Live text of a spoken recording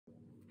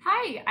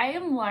Hi, I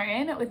am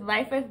Lauren with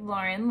Life with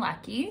Lauren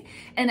Lucky,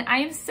 and I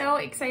am so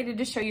excited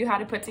to show you how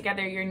to put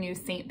together your new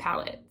Seint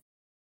palette.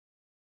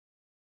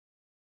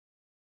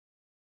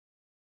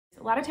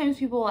 A lot of times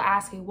people will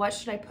ask me, what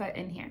should I put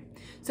in here?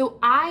 So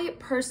I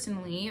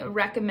personally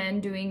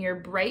recommend doing your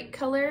bright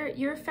color,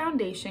 your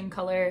foundation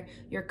color,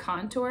 your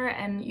contour,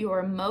 and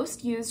your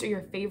most used or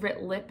your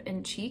favorite lip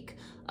and cheek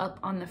up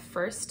on the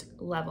first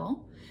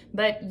level.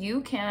 But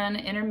you can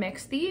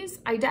intermix these.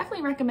 I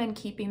definitely recommend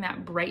keeping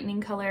that brightening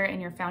color and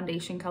your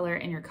foundation color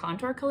and your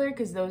contour color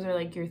because those are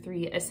like your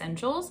three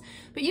essentials.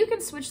 But you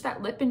can switch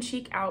that lip and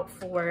cheek out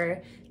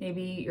for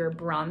maybe your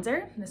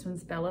bronzer. This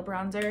one's Bella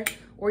Bronzer.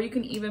 Or you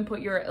can even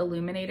put your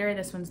illuminator.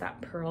 This one's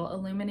that Pearl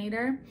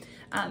Illuminator.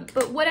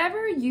 But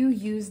whatever you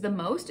use the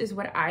most is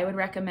what I would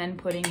recommend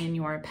putting in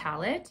your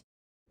palette.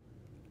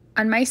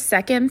 On my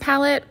second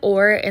palette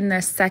or in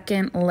the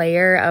second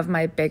layer of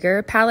my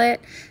bigger palette,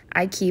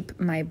 I keep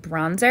my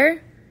bronzer,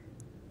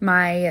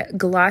 my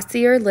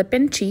glossier lip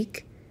and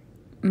cheek,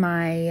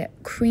 my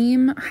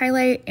cream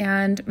highlight,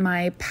 and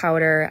my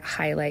powder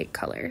highlight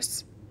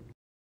colors.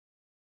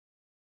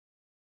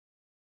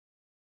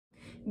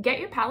 Get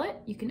your palette,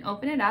 you can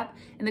open it up,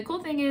 and the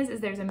cool thing is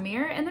there's a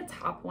mirror in the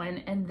top one,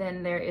 and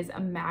then there is a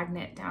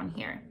magnet down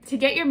here. To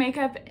get your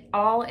makeup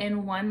all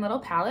in one little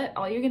palette,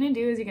 all you're gonna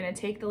do is you're gonna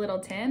take the little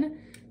tin,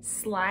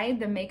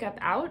 slide the makeup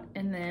out,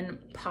 and then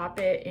pop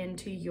it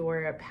into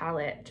your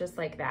palette just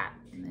like that.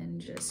 And then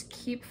just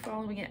keep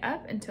following it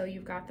up until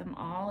you've got them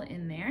all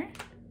in there.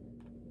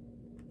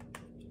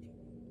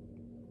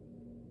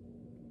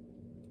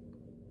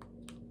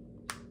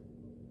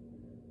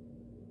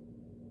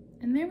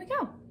 And there we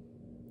go.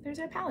 There's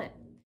our palette.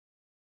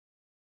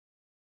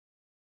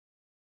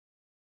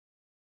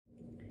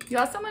 You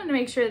also want to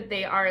make sure that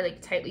they are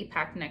like tightly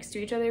packed next to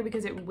each other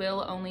because it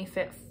will only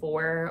fit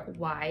 4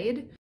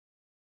 wide.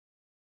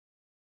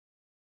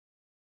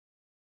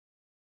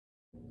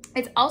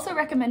 It's also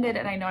recommended,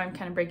 and I know I'm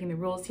kind of breaking the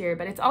rules here,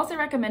 but it's also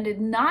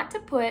recommended not to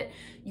put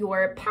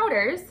your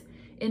powders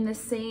in the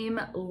same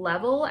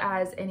level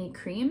as any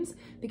creams,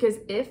 because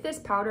if this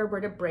powder were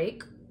to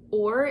break,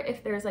 or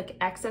if there's like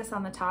excess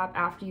on the top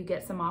after you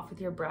get some off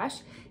with your brush,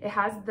 it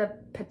has the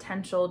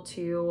potential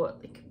to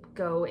like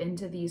go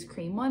into these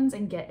cream ones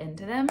and get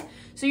into them.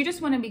 So you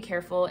just want to be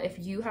careful. If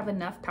you have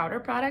enough powder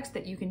products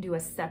that you can do a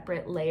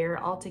separate layer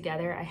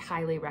altogether, I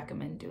highly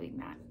recommend doing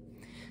that.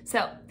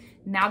 So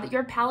now that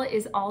your palette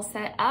is all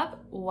set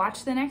up,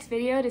 watch the next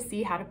video to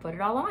see how to put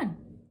it all on.